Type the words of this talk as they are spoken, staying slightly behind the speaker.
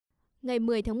Ngày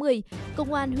 10 tháng 10,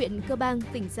 Công an huyện Kbang,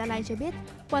 tỉnh Gia Lai cho biết,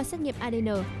 qua xét nghiệm ADN,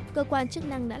 cơ quan chức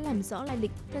năng đã làm rõ lai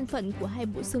lịch, thân phận của hai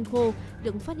bộ xương khô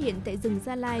được phát hiện tại rừng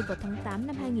Gia Lai vào tháng 8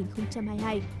 năm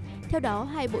 2022. Theo đó,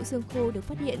 hai bộ xương khô được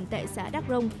phát hiện tại xã Đắk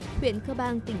Rông, huyện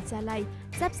Kbang, tỉnh Gia Lai,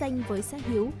 giáp ranh với xã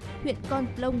Hiếu, huyện Con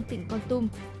Plong, tỉnh Con Tum,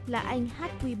 là anh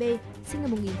HQB, sinh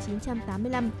năm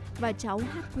 1985 và cháu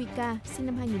HQK, sinh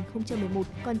năm 2011,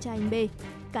 con trai anh B.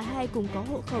 Cả hai cùng có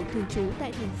hộ khẩu thường trú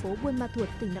tại thành phố Buôn Ma Thuột,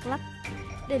 tỉnh Đắk Lắk.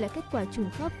 Đây là kết quả trùng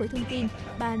khớp với thông tin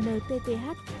bà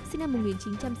NTTH, sinh năm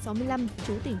 1965,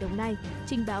 trú tỉnh Đồng Nai,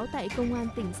 trình báo tại Công an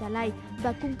tỉnh Gia Lai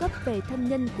và cung cấp về thân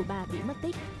nhân của bà bị mất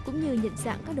tích, cũng như nhận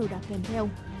dạng các đồ đạc kèm theo.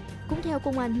 Cũng theo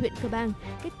Công an huyện Kbang,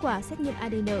 kết quả xét nghiệm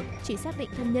ADN chỉ xác định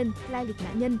thân nhân, lai lịch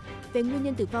nạn nhân. Về nguyên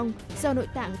nhân tử vong, do nội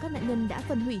tạng các nạn nhân đã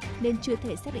phân hủy nên chưa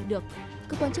thể xác định được.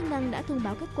 Cơ quan chức năng đã thông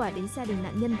báo kết quả đến gia đình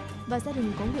nạn nhân và gia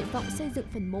đình có nguyện vọng xây dựng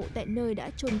phần mộ tại nơi đã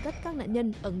chôn cất các nạn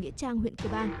nhân ở nghĩa trang huyện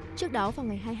Kbang. Trước đó vào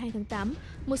ngày 22 tháng 8,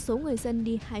 một số người dân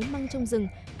đi hái măng trong rừng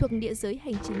thuộc địa giới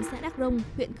hành chính xã Đắk Rông,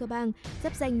 huyện Kbang,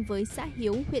 giáp ranh với xã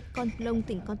Hiếu, huyện Con Plong,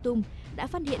 tỉnh Con Tum, đã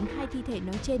phát hiện hai thi thể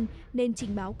nói trên nên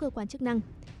trình báo cơ quan chức năng.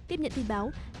 Tiếp nhận tin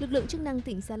báo, lực lượng chức năng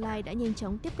tỉnh Gia Lai đã nhanh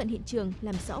chóng tiếp cận hiện trường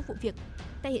làm rõ vụ việc.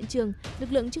 Tại hiện trường,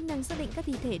 lực lượng chức năng xác định các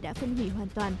thi thể đã phân hủy hoàn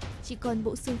toàn, chỉ còn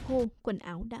bộ xương khô, quần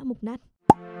áo đã mục nát.